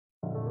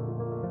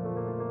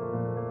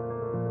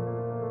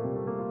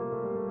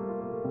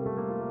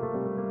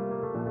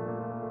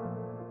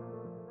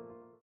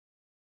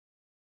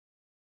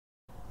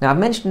Now, I've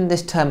mentioned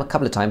this term a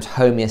couple of times,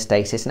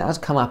 homeostasis, and it has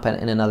come up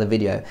in another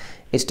video.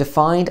 It's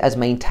defined as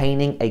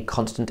maintaining a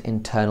constant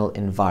internal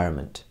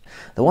environment.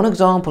 The one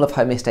example of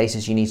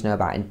homeostasis you need to know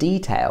about in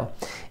detail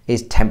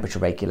is temperature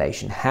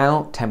regulation,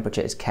 how temperature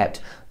is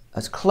kept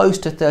as close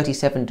to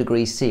 37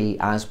 degrees C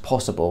as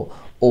possible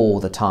all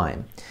the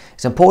time.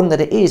 It's important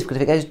that it is, because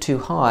if it goes too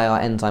high, our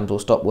enzymes will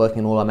stop working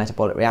and all our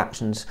metabolic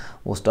reactions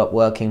will stop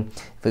working.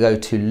 If we go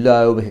too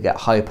low, we could get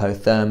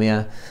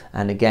hypothermia,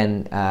 and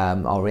again,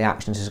 our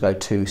reactions just go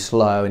too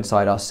slow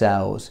inside our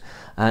cells.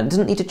 And it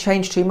doesn't need to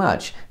change too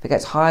much. If it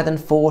gets higher than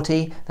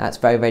 40, that's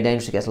very, very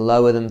dangerous. If it gets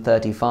lower than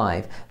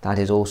 35, that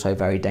is also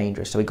very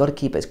dangerous. So we've got to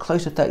keep it as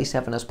close to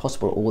 37 as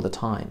possible all the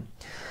time.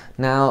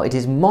 Now, it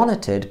is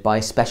monitored by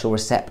special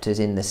receptors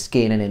in the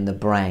skin and in the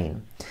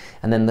brain.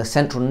 And then the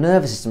central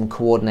nervous system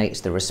coordinates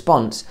the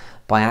response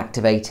by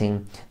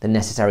activating the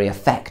necessary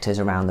effectors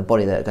around the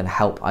body that are going to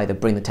help either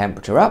bring the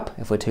temperature up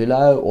if we're too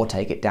low or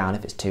take it down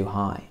if it's too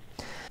high.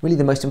 Really,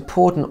 the most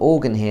important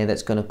organ here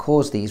that's going to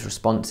cause these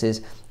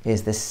responses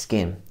is the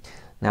skin.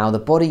 Now, the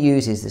body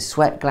uses the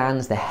sweat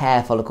glands, the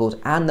hair follicles,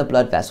 and the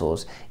blood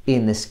vessels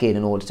in the skin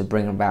in order to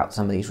bring about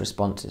some of these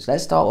responses.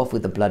 Let's start off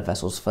with the blood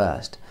vessels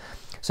first.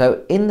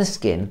 So in the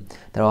skin,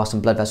 there are some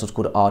blood vessels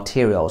called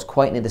arterioles,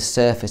 quite near the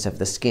surface of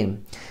the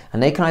skin,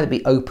 and they can either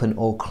be open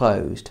or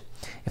closed.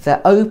 If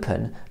they're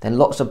open, then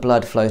lots of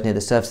blood flows near the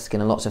surface of the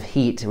skin and lots of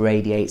heat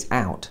radiates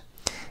out.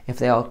 If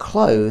they are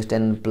closed,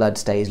 then blood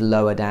stays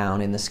lower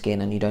down in the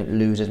skin and you don't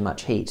lose as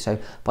much heat. So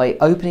by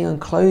opening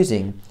and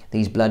closing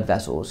these blood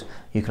vessels,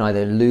 you can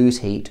either lose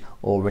heat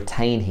or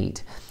retain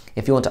heat.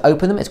 If you want to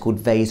open them, it's called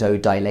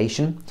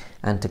vasodilation,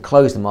 and to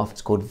close them off,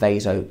 it's called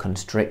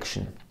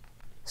vasoconstriction.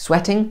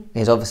 Sweating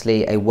is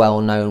obviously a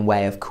well-known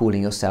way of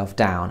cooling yourself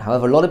down.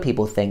 However, a lot of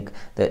people think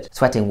that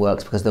sweating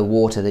works because the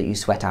water that you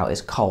sweat out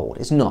is cold.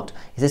 It's not.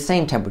 It's the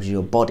same temperature as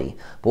your body.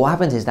 But what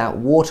happens is that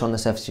water on the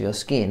surface of your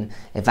skin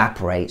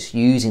evaporates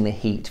using the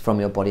heat from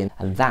your body,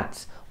 and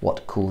that's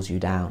what cools you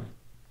down.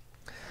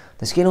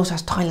 The skin also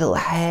has tiny little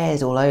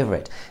hairs all over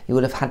it. You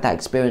would have had that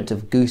experience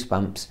of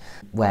goosebumps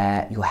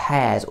where your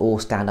hairs all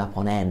stand up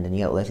on end and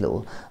you get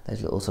all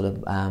those little sort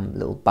of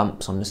little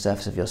bumps on the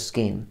surface of your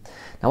skin.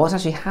 Now, what's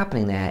actually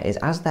happening there is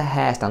as the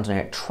hair stands on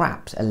there, it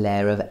traps a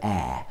layer of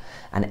air,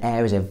 and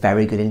air is a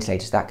very good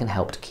insulator, so that can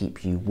help to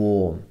keep you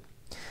warm.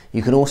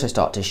 You can also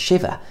start to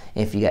shiver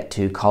if you get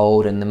too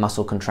cold, and the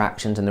muscle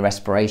contractions and the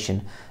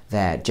respiration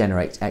there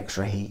generates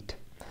extra heat.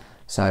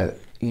 So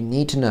you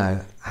need to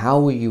know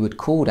how you would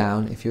cool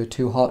down if you were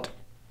too hot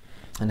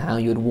and how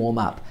you would warm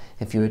up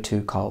if you were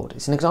too cold.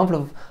 It's an example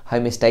of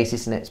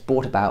homeostasis, and it's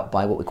brought about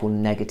by what we call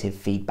negative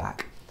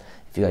feedback.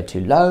 If you go too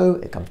low,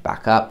 it comes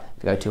back up.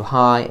 If you go too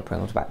high, it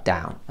comes back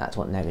down. That's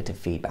what negative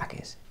feedback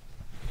is.